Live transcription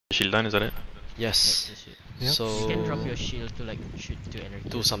shield line, is that it? Yes. That's it. Yep. So You can drop your shield to like shoot to energy.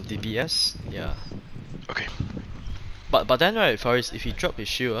 do some DPS. Yeah. Okay. But then right, Faris, if he drop his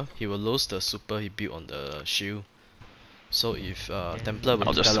shield, he will lose the super he built on the shield. So if Then Templar will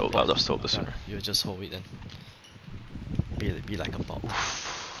I'll just hold teleport, the super. you just hold it then. Be like a bot.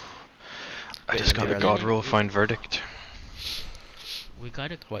 I Wait, just let got me a rally. god roll, find verdict. We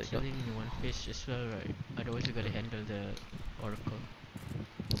gotta What, kill what? him in one phase as well, right? Otherwise we gotta handle the Oracle.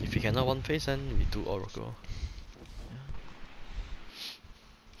 If you cannot one phase, then we do Oracle.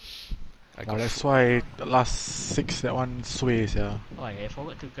 I Oh, got that's full. why the last 6 that one sways, yeah. Oh, I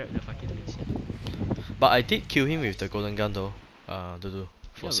forgot to grab the fucking things. Yeah, But I did kill him with the golden gun though. Dudu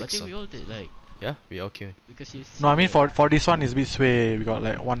for yeah, I 6. think we all did, like, Yeah, we all killed him. because you. No, I mean see for this one is a bit sway. We got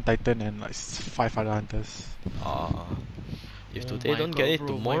like 1 Titan and like 5 other hunters. If Oh today my don't God, get it, bro,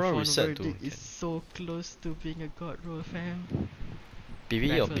 tomorrow my reset verdict to is so close to being a god roll, fam.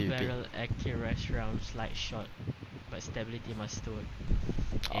 PvE or Rifle PvP? barrel, accurate rush round, slide shot, but stability must work.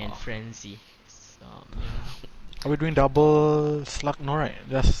 And frenzy. So, man. Are we doing double slug? No, right?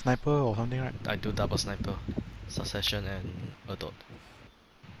 Just sniper or something, right? I do double sniper, succession and adult.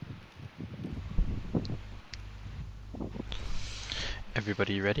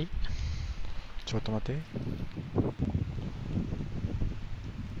 Everybody ready? Coba mate.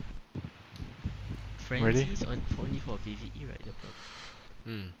 Frenzy is only for PvE, right? The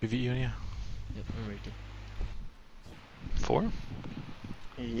problem. PvE only, yeah. Yep, I'm ready. 4?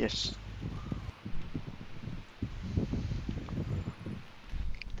 Yes.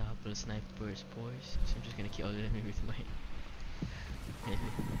 Double snipers, boys. So I'm just gonna kill all of them with my.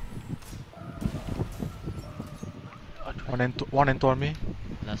 One and two on me.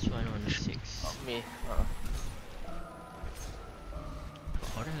 Last one on 6. Me.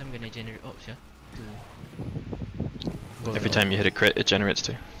 How the hell I'm gonna generate ops, yeah? Every time you hit a crit, it generates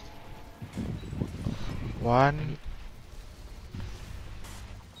 2. 1,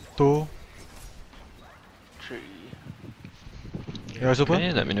 2. 3. You're super?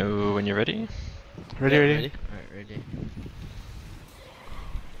 Okay, let me know when you're ready. Ready, Yeah, ready? Alright, ready.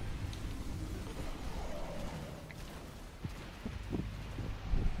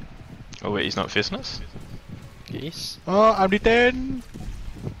 Oh wait, he's not facing us? Yes. Oh, I'm detained!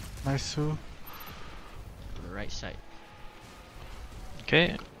 Nice, Sue. Right side.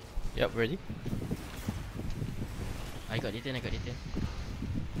 Okay. Yep, ready? I got it in, Nice, thanks.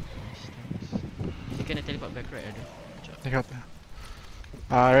 You gonna teleport back, right? Good job. I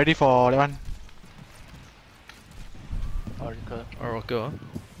got ready for that one. Oracle. Oracle, huh?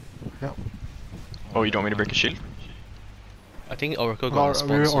 Yep. Oh, you don't want me to break a shield? I think Oracle got a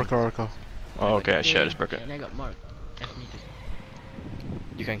spawn soon. Oracle. Oh, okay, I just broke it. And I got Mark. F me too.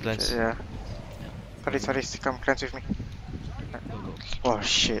 You can cleanse. Yeah. Sorry, come cleanse with me. Go, go. Oh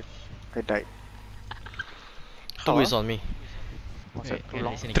shit. I died. 2 is on me. Was Wait, that too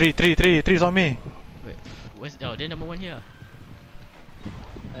long? listen 3 again. is on me. Wait, where's. Oh, they're number 1 here.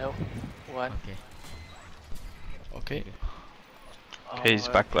 No. 1. Okay. Okay. Okay, he's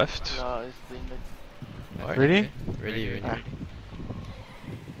back left. No, it's been like... Alright. Ready? Ready. Ah.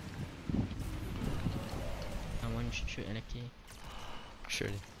 I want to shoot an AK.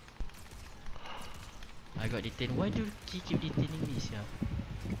 Surely. I got detained. Why do he keep detaining me, yeah?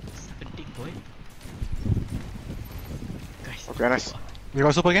 Suck a dick, boy. Guys. Okay, nice. You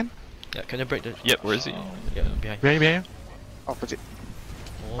got super again? Yeah, can you break the... Yep, where is he? Yeah, behind. Behind. Opposite.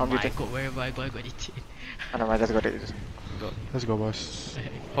 Oh I'm my detained. god, wherever I go, I got detained. I know, I just got it. Got. Let's go, boss.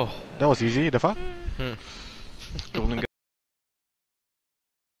 Oh. That was easy, the fuck? Hmm. Golden